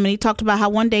with him. And he talked about how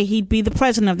one day he'd be the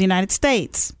president of the United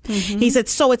States. Mm-hmm. He said,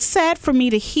 so it's sad for me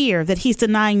to hear that he's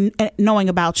denying knowing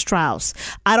about Strauss.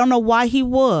 I don't know why he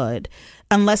would,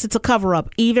 unless it's a cover up.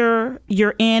 Either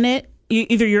you're in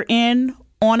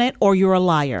on it, or you're a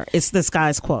liar. It's this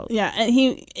guy's quote. Yeah, and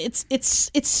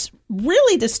it's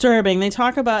really disturbing. They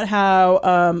talk about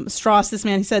how Strauss, this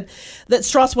man, he said that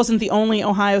Strauss wasn't the only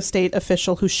Ohio State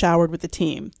official who showered with the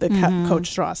team, Coach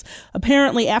Strauss.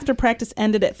 Apparently, after practice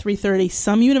ended at 3:30,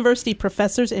 some university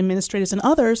professors, administrators, and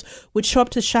others would show up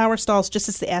to shower stalls just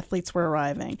as the athletes were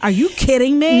arriving. Are you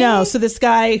kidding me? No. So this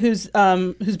guy who's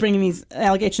bringing these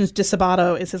allegations,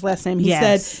 DiSabato is his last name, he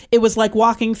said it was like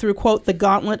walking through, quote, the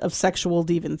gauntlet of sexual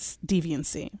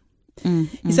deviancy.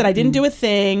 He said, I didn't do a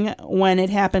thing when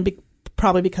it happened,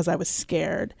 probably because I was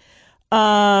scared.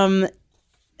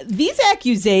 These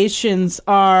accusations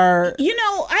are...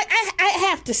 I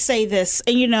have to say this,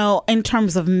 in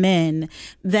terms of men,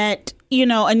 that,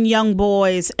 and young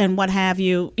boys and what have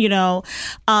you,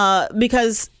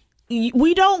 because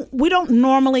we don't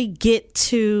normally get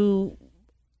to...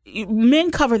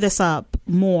 Men cover this up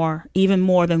even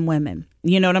more than women.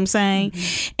 You know what I'm saying?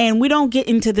 Mm-hmm. And we don't get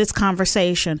into this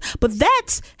conversation. But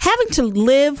that's having to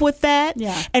live with that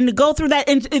and to go through that.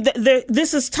 And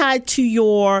this is tied to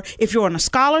if you're on a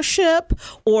scholarship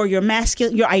or your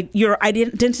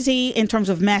identity in terms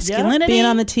of masculinity. Being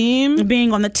on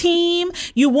the team.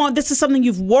 This is something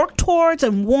you've worked towards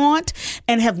and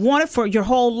have wanted for your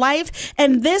whole life.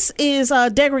 And this is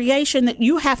a degradation that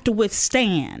you have to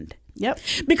withstand. Yep.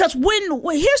 Because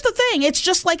here's the thing, it's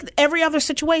just like every other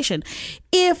situation.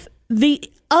 If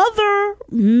the other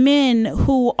men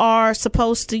who you're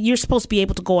supposed to be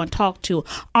able to go and talk to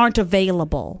aren't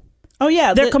available,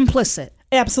 they're complicit.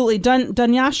 Absolutely.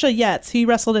 Dunyasha Yates, he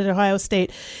wrestled at Ohio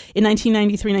State in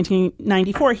 1993,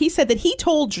 1994. He said that he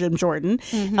told Jim Jordan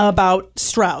about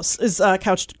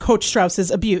Coach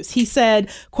Strauss's abuse. He said,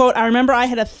 quote, I remember I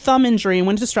had a thumb injury and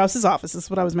went to Strauss's office. This is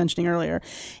what I was mentioning earlier.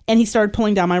 And he started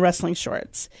pulling down my wrestling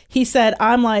shorts. He said,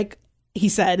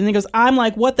 and he goes, I'm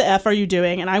like, what the F are you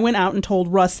doing? And I went out and told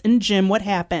Russ and Jim what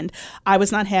happened. I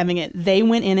was not having it. They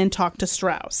went in and talked to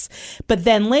Strauss. But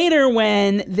then later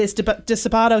when this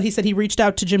DiSabato, he said he reached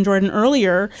out to Jim Jordan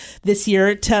earlier this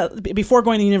year before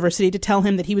going to university to tell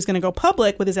him that he was going to go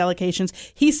public with his allegations.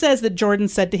 He says that Jordan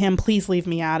said to him, please leave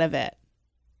me out of it.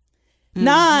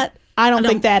 Not... I don't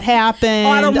think that happened.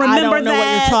 I don't remember I don't know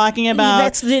that. What you're talking about.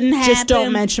 That didn't happen. Just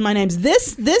don't mention my names.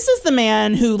 This is the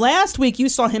man who last week you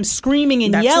saw him screaming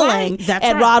and yelling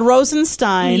at Rod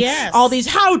Rosenstein. Yes. All these,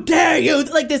 how dare you?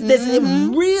 Like this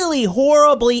really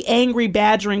horribly angry,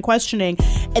 badgering questioning.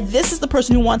 And this is the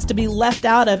person who wants to be left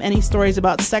out of any stories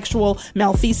about sexual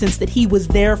malfeasance that he was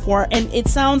there for. And it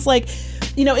sounds like,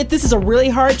 this is a really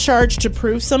hard charge to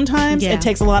prove sometimes. Yeah. It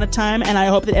takes a lot of time, and I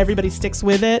hope that everybody sticks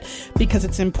with it because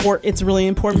it's important. It's really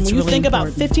important. When you think about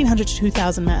 1,500 to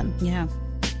 2,000 men. Yeah.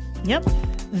 Yep.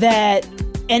 That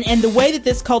and the way that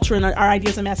this culture and our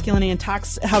ideas of masculinity and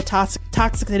how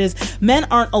toxic it is, men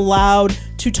aren't allowed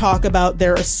to talk about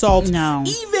their assault. No.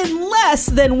 Even less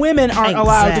than women aren't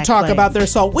allowed to talk about their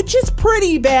assault, which is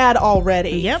pretty bad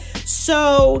already. Yep.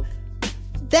 So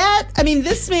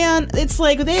This man, it's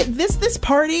like this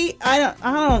party. I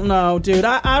don't know, dude.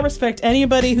 I respect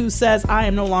anybody who says I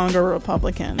am no longer a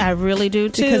Republican. I really do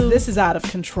too, because this is out of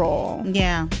control.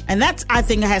 Yeah, and I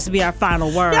think it has to be our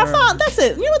final word. Yeah, that's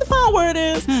it. You know what the final word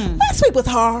is? Last week was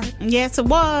hard. Yes, it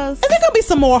was. And there are gonna be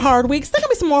some more hard weeks. There are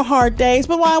gonna be some more hard days.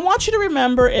 But what I want you to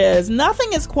remember is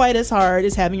nothing is quite as hard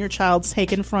as having your child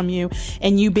taken from you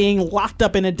and you being locked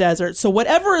up in a desert. So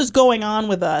whatever is going on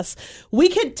with us, we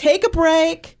can take a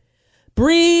break.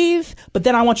 Breathe, but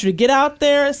then I want you to get out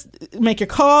there, make your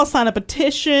call, sign a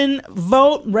petition,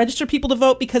 vote, register people to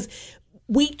vote, because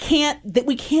we can't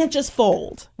just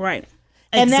fold. Right.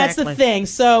 And that's the thing.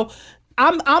 So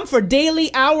I'm for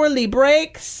daily, hourly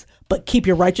breaks, but keep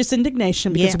your righteous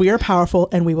indignation, because we are powerful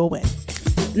and we will win.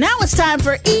 Now it's time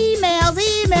for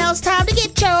emails. Time to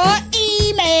get your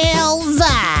emails.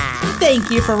 Thank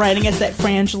you for writing us at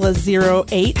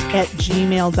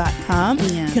frangela08@gmail.com.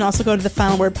 Yeah. You can also go to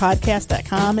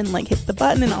thefinalwordpodcast.com and hit the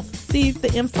button and I'll see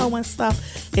the info and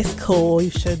stuff. It's cool.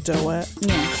 You should do it.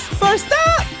 Yes. First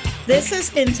up, this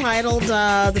is entitled,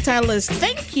 the title is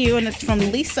Thank You, and it's from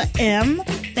Lisa M.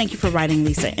 Thank you for writing,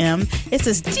 Lisa M. It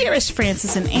says, Dearest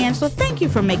Francis and Angela, thank you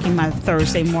for making my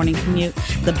Thursday morning commute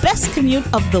the best commute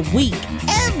of the week,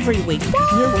 every week.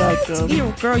 What? You're welcome.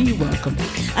 You're welcome.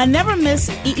 I never miss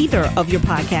either of your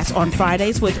podcasts on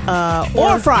Fridays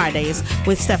or Fridays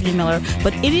with Stephanie Miller,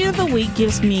 but any of the week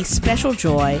gives me special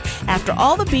joy. After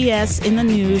all the BS in the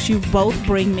news, you both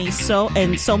bring me so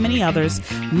many others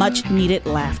much needed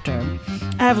laughter.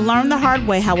 I have learned the hard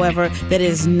way, however, that it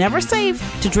is never safe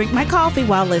to drink my coffee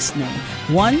while listening.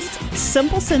 One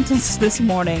simple sentence this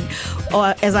morning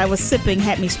as I was sipping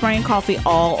had me spraying coffee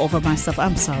all over myself.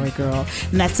 I'm sorry, girl.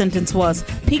 And that sentence was,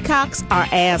 peacocks are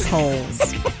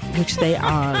assholes. Which they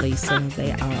are, Lisa.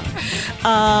 They are.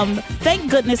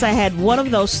 Thank goodness I had one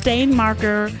of those stain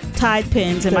marker Tide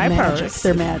pins in my purse.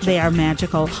 They're magic. They are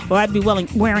magical. Or I'd be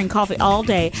wearing coffee all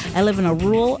day. I live in a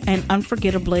rural and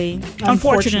unfortunately,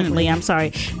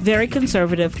 very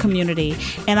conservative community.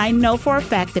 And I know for a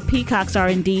fact that peacocks are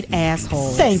indeed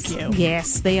assholes. Thank you.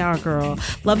 Yes, they are, girl.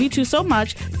 Love you two so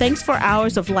much. Thanks for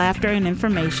hours of laughter and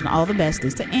information. All the best,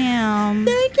 Lisa M.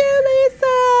 Thank you, Lisa.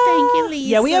 Thank you, Lisa.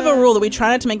 Yeah, we have a rule that we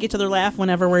try not to make each other laugh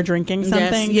whenever we're drinking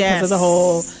something because of the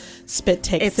whole spit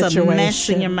take situation. It's a mess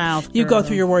in your mouth, girl. You go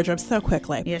through your wardrobe so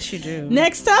quickly. Yes, you do.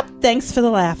 Next up, thanks for the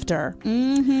laughter.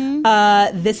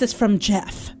 Mm-hmm. This is from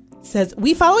Jeff. It says,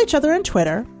 we follow each other on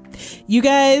Twitter. You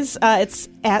guys, it's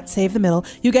at Save the Middle.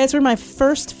 You guys were my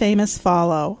first famous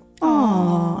follow.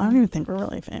 Oh, I don't even think we're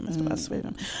really famous, but that's sweet.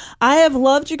 I have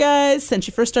loved you guys since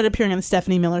you first started appearing on the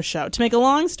Stephanie Miller Show. To make a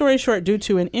long story short, due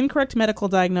to an incorrect medical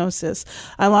diagnosis,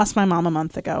 I lost my mom a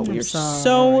month ago. We are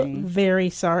so very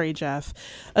sorry, Jeff.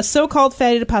 A so-called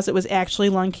fatty deposit was actually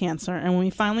lung cancer, and when we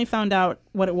finally found out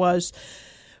what it was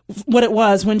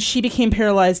when she became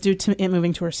paralyzed due to it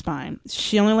moving to her spine.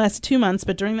 She only lasted 2 months,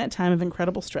 but during that time of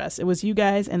incredible stress, it was you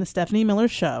guys and the Stephanie Miller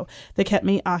Show that kept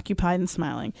me occupied and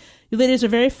smiling. You ladies are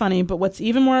very funny, but what's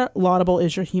even more laudable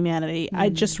is your humanity. I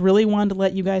just really wanted to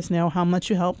let you guys know how much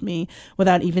you helped me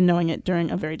without even knowing it during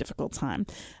a very difficult time.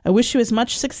 I wish you as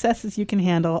much success as you can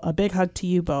handle. A big hug to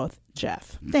you both,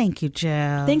 Jeff. Thank you,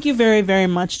 Jeff. Thank you very, very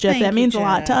much, Jeff. That means a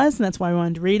lot to us, and that's why we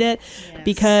wanted to read it. Yes.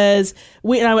 Because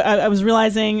I was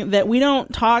realizing that we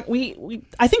don't talk. We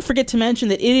I think forget to mention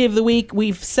that Idiot of the Week,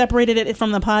 we've separated it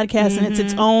from the podcast, and it's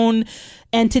its own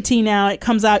entity now. It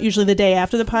comes out usually the day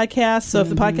after the podcast. So if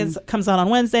the podcast comes out on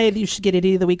Wednesday, you should get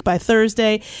Idiot of the Week by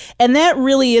Thursday. And that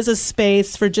really is a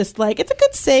space for just it's a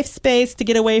good safe space to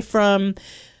get away from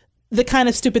the kind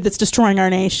of stupid that's destroying our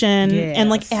nation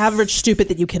and average stupid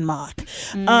that you can mock.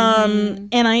 And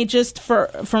I just,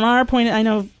 from our point, I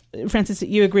know, Francis, that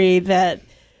you agree that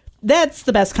that's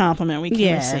the best compliment we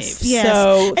can receive. Yes.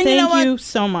 So thank you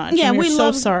so much. Yeah, we're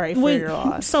so sorry for your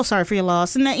loss. So sorry for your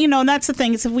loss. And that's the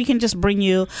thing, is if we can just bring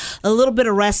you a little bit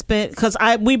of respite, because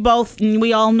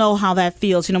we all know how that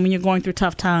feels, when you're going through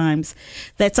tough times,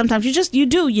 that sometimes you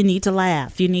need to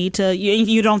laugh. You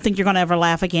don't think you're going to ever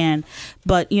laugh again.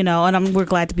 But, and we're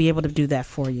glad to be able to do that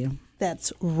for you.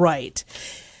 That's right.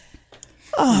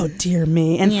 Oh, dear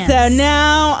me. And so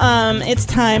now it's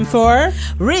time for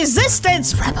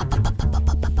Resistance.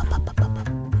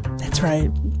 That's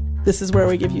right. This is where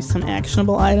we give you some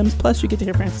actionable items. Plus, you get to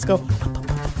hear Francis go,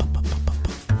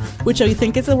 which I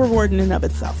think is a reward in and of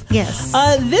itself. Yes.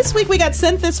 This week we got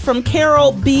sent this from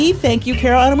Carol B. Thank you,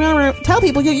 Carol. And I'm going to tell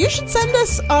people, you should send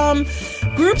us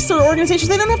groups or organizations.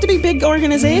 They don't have to be big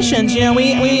organizations. You know,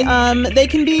 they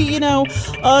can be,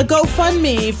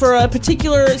 GoFundMe for a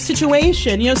particular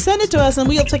situation. You know, send it to us and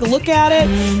we'll take a look at it,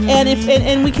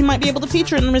 and we might be able to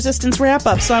feature it in the Resistance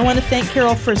Wrap-Up. So I want to thank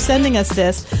Carol for sending us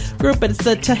this group, but it's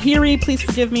the Tahiri, please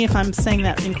forgive me if I'm saying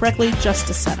that incorrectly,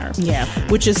 Justice Center. Yeah.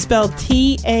 Which is spelled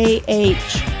TAHIRIH.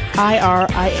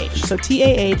 So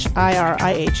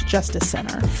TAHIRIH, Justice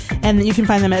Center. And you can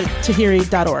find them at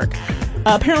tahiri.org.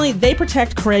 Apparently, they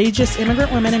protect courageous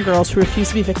immigrant women and girls who refuse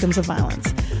to be victims of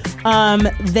violence.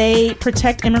 They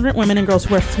protect immigrant women and girls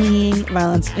who are fleeing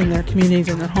violence in their communities,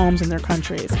 in their homes, in their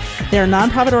countries. They're a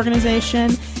nonprofit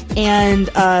organization, and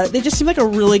they just seem like a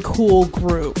really cool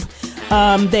group.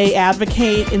 They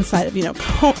advocate inside of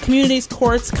communities,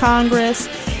 courts, Congress,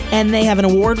 and they have an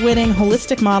award-winning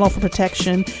holistic model for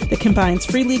protection that combines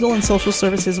free legal and social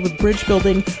services with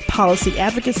bridge-building policy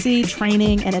advocacy,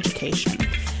 training, and education.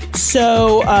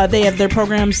 So they have their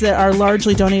programs that are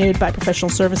largely donated by professional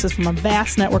services from a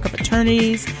vast network of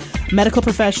attorneys, medical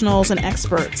professionals, and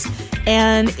experts.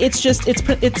 And it's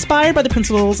inspired by the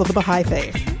principles of the Baha'i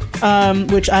Faith.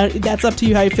 That's up to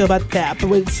you how you feel about that. But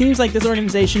what it seems like this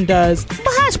organization does,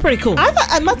 Baha'is pretty cool.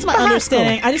 That's my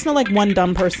understanding. Cool. I just know like one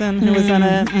dumb person who was in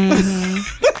it.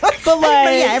 But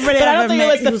I don't think it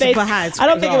was the faith. I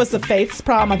don't think it was the faith's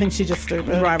problem. I think she's just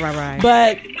stupid. Right.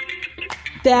 But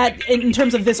that in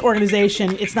terms of this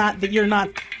organization, it's not that you're not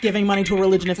giving money to a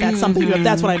religion if that's something you have.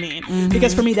 That's what I mean.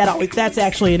 Because for me, that's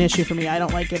actually an issue for me. I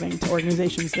don't like giving to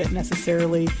organizations that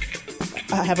necessarily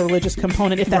have a religious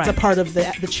component if that's a part of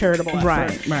the charitable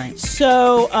effort. Right.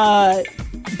 So,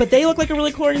 but they look like a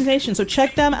really cool organization. So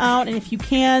check them out. And if you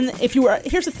can,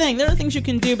 here's the thing, there are things you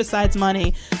can do besides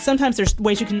money. Sometimes there's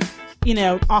ways you can,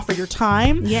 offer your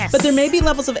time. Yes. But there may be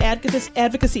levels of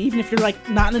advocacy, even if you're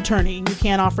like not an attorney, you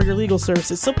can't offer your legal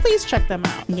services. So please check them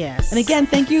out. Yes. And again,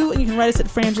 thank you. You can write us at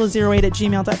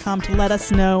frangela08@gmail.com to let us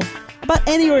know about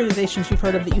any organizations you've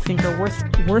heard of that you think are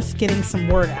worth getting some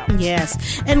word out.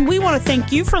 Yes. And we want to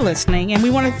thank you for listening. And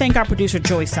we want to thank our producer,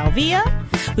 Joy Salvia.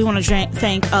 We want to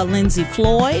thank Lindsay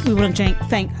Floyd. We want to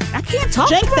thank... I can't talk.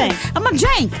 Jank thank. I'm a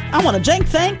jank. I want to jank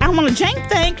thank. I want to jank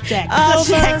thank.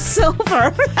 Jack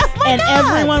Silver. And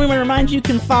everyone, we want to remind you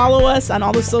can follow us on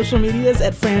all the social medias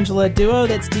at Frangela Duo.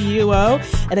 That's DUO.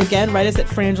 And again, write us at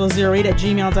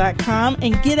frangela08@gmail.com.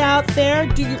 And get out there.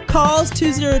 Do your calls.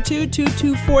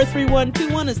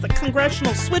 202-224-3121 is the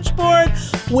Congressional Switchboard.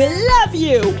 We love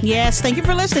you. Yes. Thank you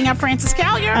for listening. I'm Frances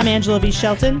Callier. I'm Angela V.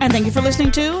 Shelton. And thank you for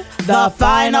listening to The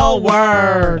Final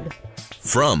Word.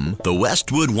 From the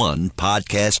Westwood One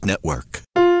Podcast Network.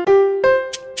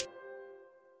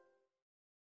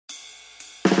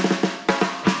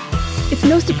 It's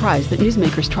no surprise that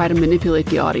newsmakers try to manipulate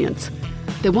the audience.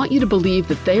 They want you to believe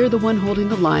that they are the one holding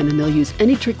the line and they'll use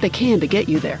any trick they can to get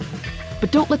you there.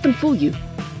 But don't let them fool you.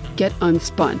 Get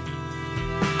unspun.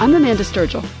 I'm Amanda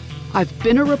Sturgill. I've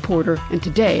been a reporter, and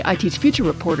today I teach future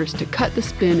reporters to cut the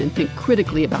spin and think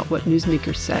critically about what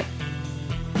newsmakers say.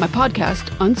 My podcast,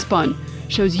 Unspun,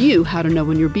 shows you how to know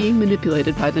when you're being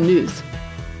manipulated by the news.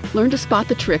 Learn to spot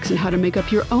the tricks and how to make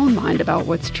up your own mind about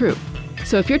what's true.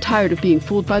 So if you're tired of being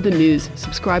fooled by the news,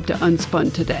 subscribe to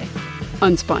Unspun today.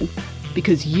 Unspun,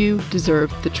 because you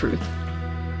deserve the truth.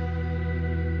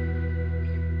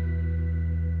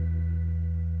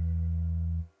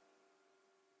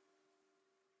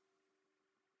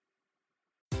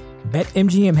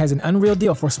 BetMGM has an unreal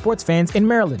deal for sports fans in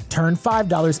Maryland. Turn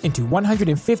 $5 into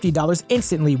 $150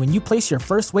 instantly when you place your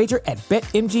first wager at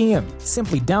BetMGM.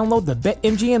 Simply download the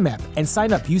BetMGM app and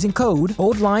sign up using code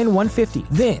OldLine150.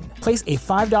 Then, place a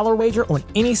 $5 wager on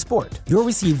any sport. You'll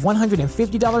receive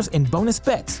 $150 in bonus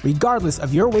bets, regardless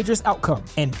of your wager's outcome.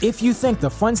 And if you think the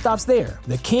fun stops there,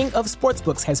 the king of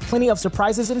sportsbooks has plenty of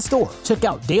surprises in store. Check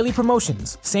out daily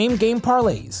promotions, same-game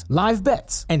parlays, live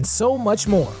bets, and so much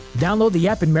more. Download the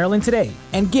app in Maryland today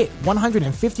and get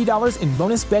 $150 in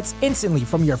bonus bets instantly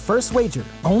from your first wager.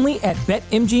 Only at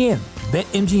BetMGM.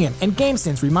 BetMGM and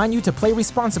GameSense remind you to play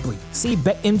responsibly. See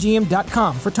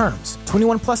BetMGM.com for terms.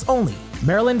 21 plus only.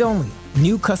 Maryland only.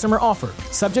 New customer offer.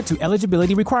 Subject to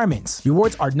eligibility requirements.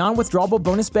 Rewards are non-withdrawable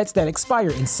bonus bets that expire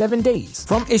in 7 days.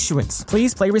 From issuance,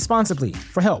 please play responsibly.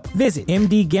 For help, visit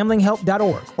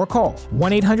mdgamblinghelp.org or call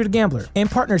 1-800-GAMBLER in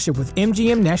partnership with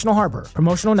MGM National Harbor.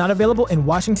 Promotional not available in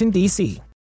Washington, D.C.